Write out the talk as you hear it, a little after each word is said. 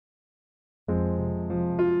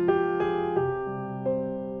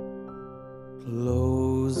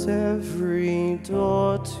Close every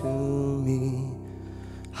door to me,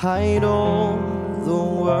 hide all the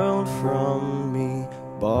world from me,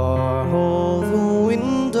 bar all the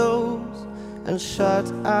windows and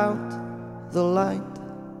shut out the light.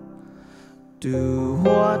 Do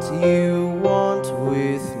what you want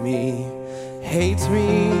with me, hate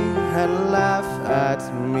me and laugh at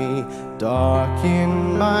me,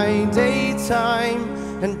 darken my daytime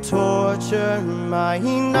and torture my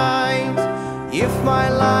night. If my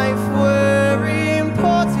life were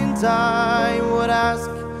important, I would ask,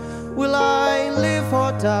 will I live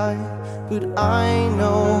or die? But I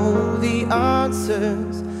know the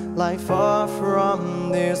answers lie far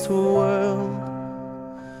from this world.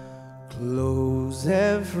 Close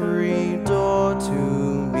every door to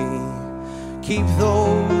me, keep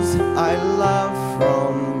those I love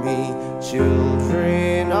from me.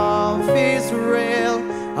 Children of Israel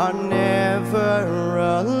are never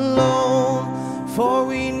alone, for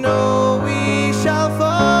we know we shall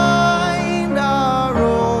find our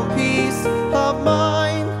own peace of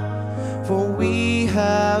mind, for we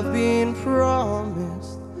have been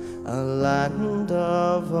promised a land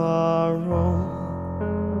of our own.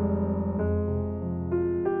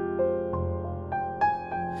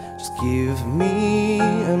 Just give me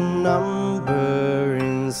a number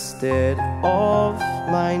instead of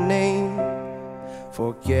my name.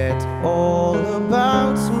 Forget all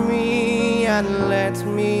about me and let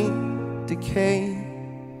me decay.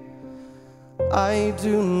 I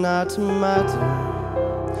do not matter,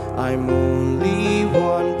 I'm only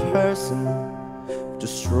one person.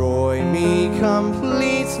 Destroy me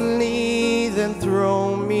completely, then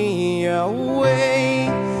throw me away.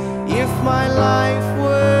 If my life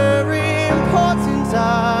were important,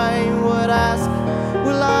 I would ask,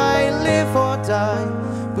 will I live or die?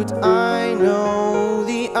 But I know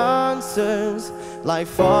the answers lie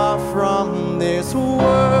far from this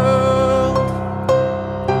world.